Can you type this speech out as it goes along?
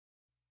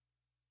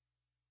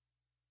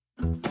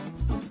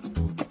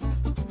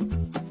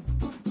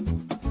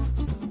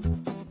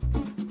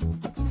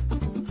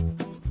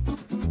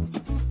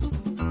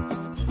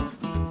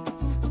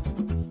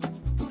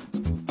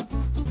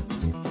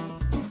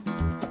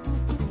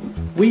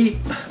We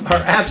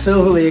are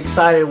absolutely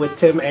excited with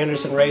Tim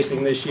Anderson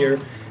Racing this year,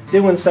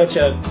 doing such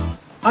an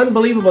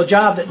unbelievable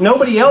job that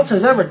nobody else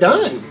has ever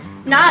done.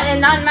 Not in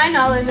my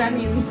knowledge, I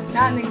mean,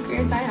 not in the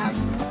experience I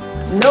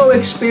have. No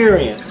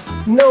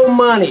experience, no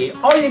money.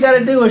 All you got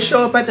to do is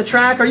show up at the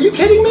track. Are you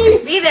kidding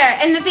me? Be there.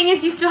 And the thing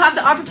is, you still have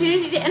the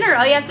opportunity to enter.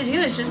 All you have to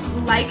do is just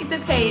like the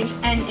page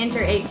and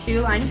enter a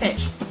 2-line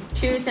pitch.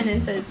 2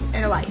 sentences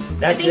and a like.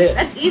 That's it.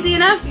 That's easy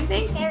enough, you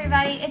think? Hey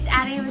everybody, it's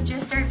Addie with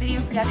Just Start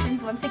Video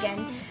Productions once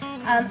again.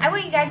 I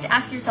want you guys to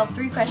ask yourself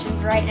 3 questions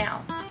right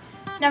now.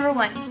 Number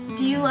 1,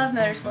 do you love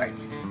motorsports?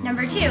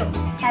 Number 2,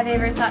 have you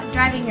ever thought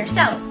driving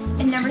yourself?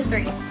 And number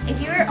 3,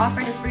 if you were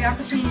offered a free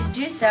opportunity to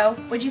do so,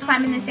 would you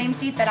climb in the same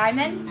seat that I'm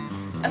in?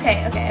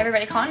 Okay,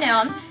 everybody calm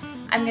down.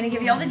 I'm going to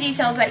give you all the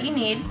details that you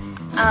need.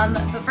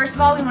 But first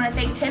of all, we want to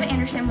thank Tim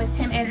Anderson with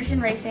Tim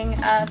Anderson Racing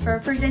for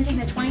presenting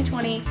the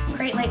 2020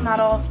 Crate Late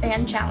Model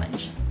Fan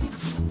Challenge.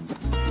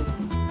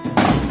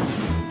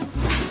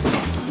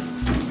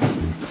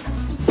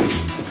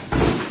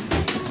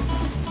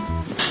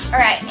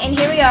 Alright, and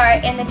here we are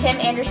in the Tim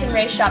Anderson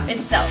Race Shop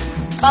itself.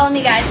 Follow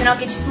me guys and I'll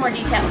get you some more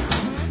details.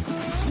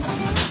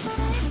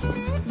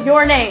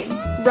 Your name,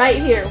 right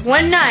here.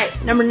 One night,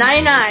 number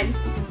 99.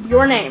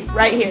 Your name,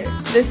 right here.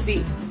 This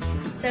seat.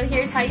 So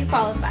here's how you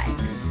qualify.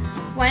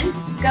 1,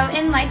 go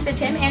and like the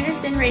Tim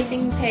Anderson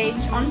Racing page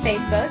on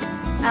Facebook,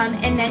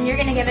 and then you're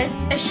going to give us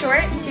a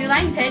short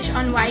 2-line pitch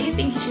on why you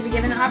think you should be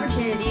given the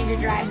opportunity to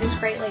drive this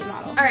Crate Late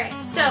model. Alright,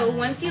 so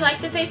once you like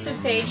the Facebook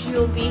page, you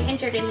will be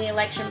entered in the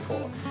election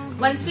pool.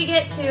 Once we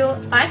get to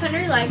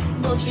 500 likes,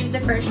 we'll choose the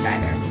first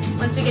driver.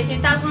 Once we get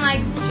 2,000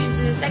 likes, choose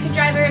the second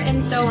driver,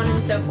 and so on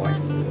and so forth.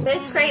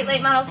 This Crate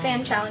Late Model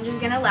Fan Challenge is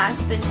going to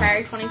last the entire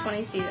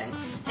 2020 season.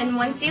 And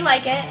once you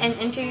like it and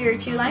enter your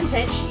 2-line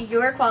pitch,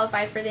 you are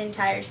qualified for the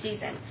entire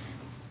season.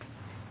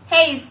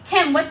 Hey,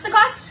 Tim, what's the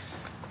cost?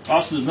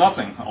 Cost is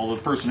nothing. All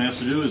the person has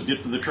to do is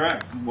get to the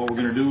track. What we're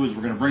going to do is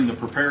we're going to bring the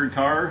prepared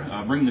car,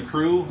 bring the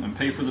crew, and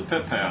pay for the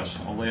pit pass.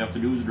 All they have to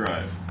do is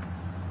drive.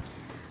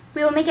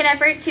 We will make an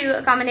effort to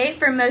accommodate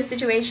for most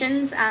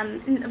situations.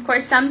 Of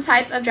course, some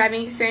type of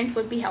driving experience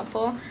would be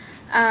helpful.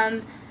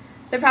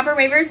 The proper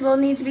waivers will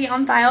need to be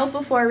on file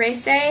before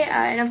race day,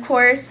 and of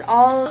course,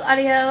 all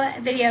audio,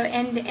 video,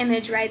 and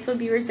image rights will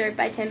be reserved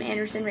by Tim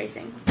Anderson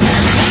Racing.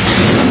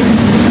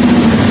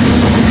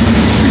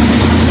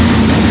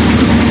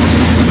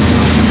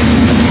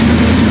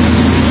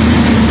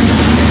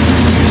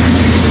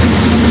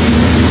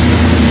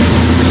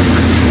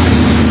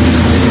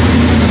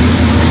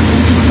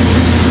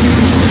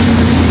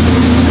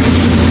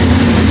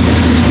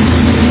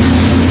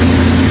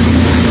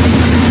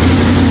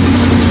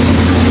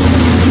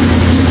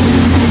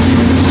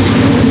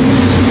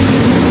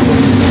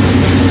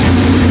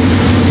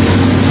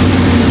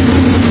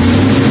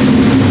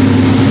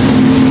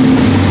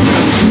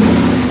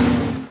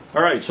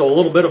 So a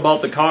little bit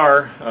about the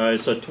car.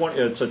 It's a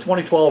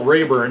 2012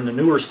 Rayburn, the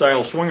newer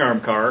style swing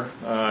arm car.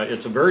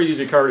 It's a very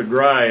easy car to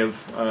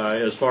drive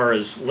as far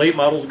as late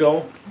models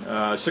go.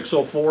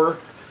 604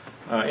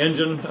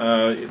 engine.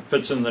 It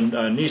fits in the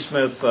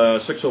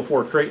Neesmith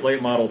 604 Crate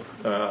Late Model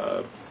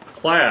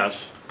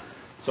class.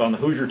 It's on the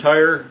Hoosier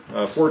tire,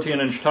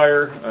 14-inch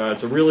tire.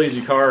 It's a real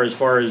easy car as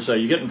far as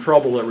you get in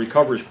trouble, it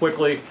recovers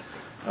quickly.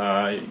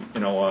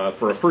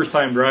 For a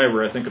first-time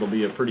driver, I think it'll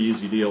be a pretty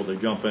easy deal to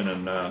jump in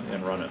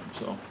and run it.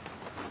 So,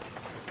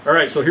 all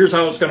right. So here's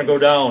how it's going to go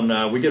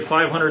down. We get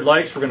 500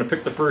 likes. We're going to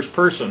pick the first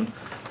person,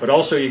 but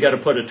also you got to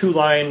put a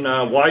 2-line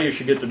why you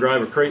should get to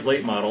drive a Crate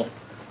Late model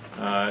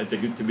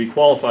to be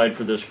qualified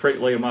for this Crate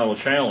Late Model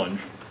Challenge.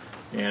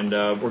 And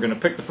we're going to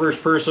pick the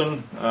first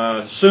person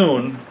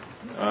soon,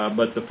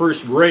 but the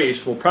first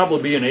race will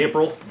probably be in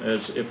April,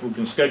 as if we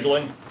can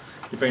scheduling,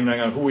 depending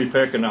on who we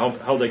pick and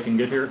how they can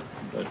get here.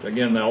 But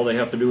again, all they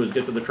have to do is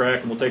get to the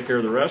track and we'll take care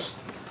of the rest.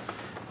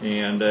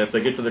 And if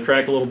they get to the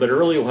track a little bit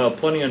early, we'll have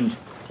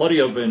plenty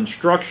of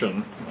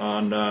instruction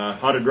on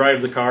how to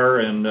drive the car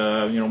and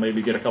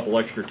maybe get a couple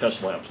extra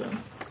test laps in.